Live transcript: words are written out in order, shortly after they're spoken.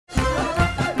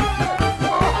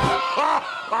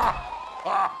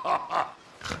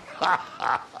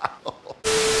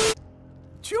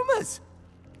Chumas!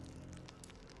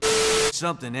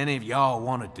 Something any of y'all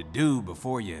wanted to do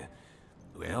before you,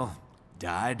 well,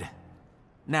 died?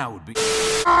 Now would be...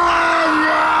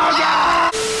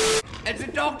 And the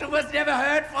doctor was never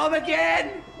heard from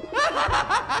again?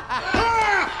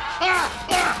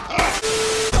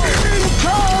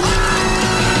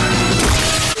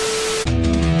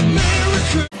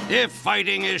 If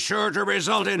fighting is sure to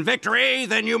result in victory,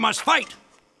 then you must fight.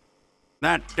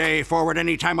 That day forward,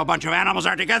 anytime a bunch of animals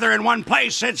are together in one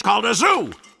place, it's called a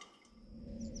zoo.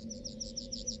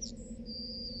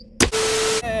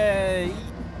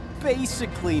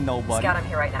 Basically nobody. Scout, I'm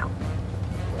here right now.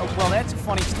 Oh, well, that's a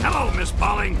funny... Hello, Miss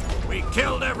Pauling. We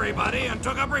killed everybody and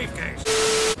took a briefcase.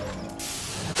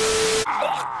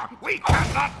 We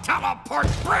cannot teleport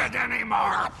bread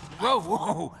anymore. Whoa,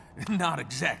 whoa, not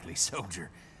exactly,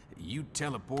 soldier. You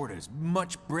teleport as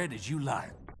much bread as you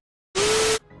like.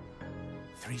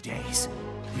 3 days.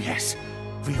 Yes,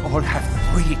 we all have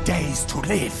 3 days to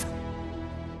live.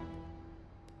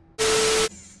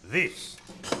 This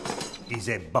is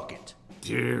a bucket.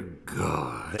 Dear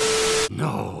God,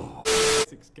 no.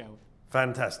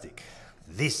 Fantastic.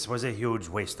 This was a huge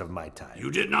waste of my time.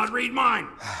 You did not read mine.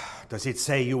 Does it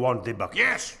say you want the bucket?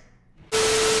 Yes.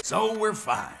 So we're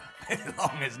fine, as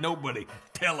long as nobody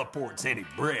teleports any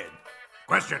bread.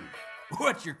 Question.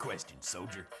 What's your question,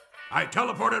 soldier? I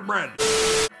teleported bread.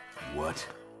 What?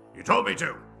 You told me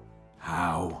to.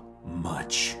 How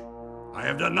much? I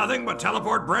have done nothing but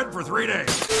teleport bread for 3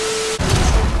 days.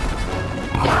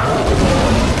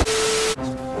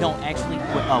 No, actually, wait.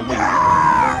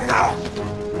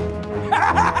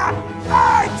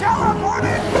 I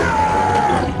teleported!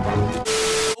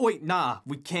 Wait, nah,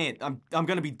 we can't. I'm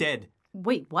gonna be dead.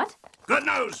 Wait, what? Good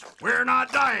news! We're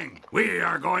not dying. We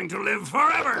are going to live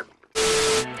forever.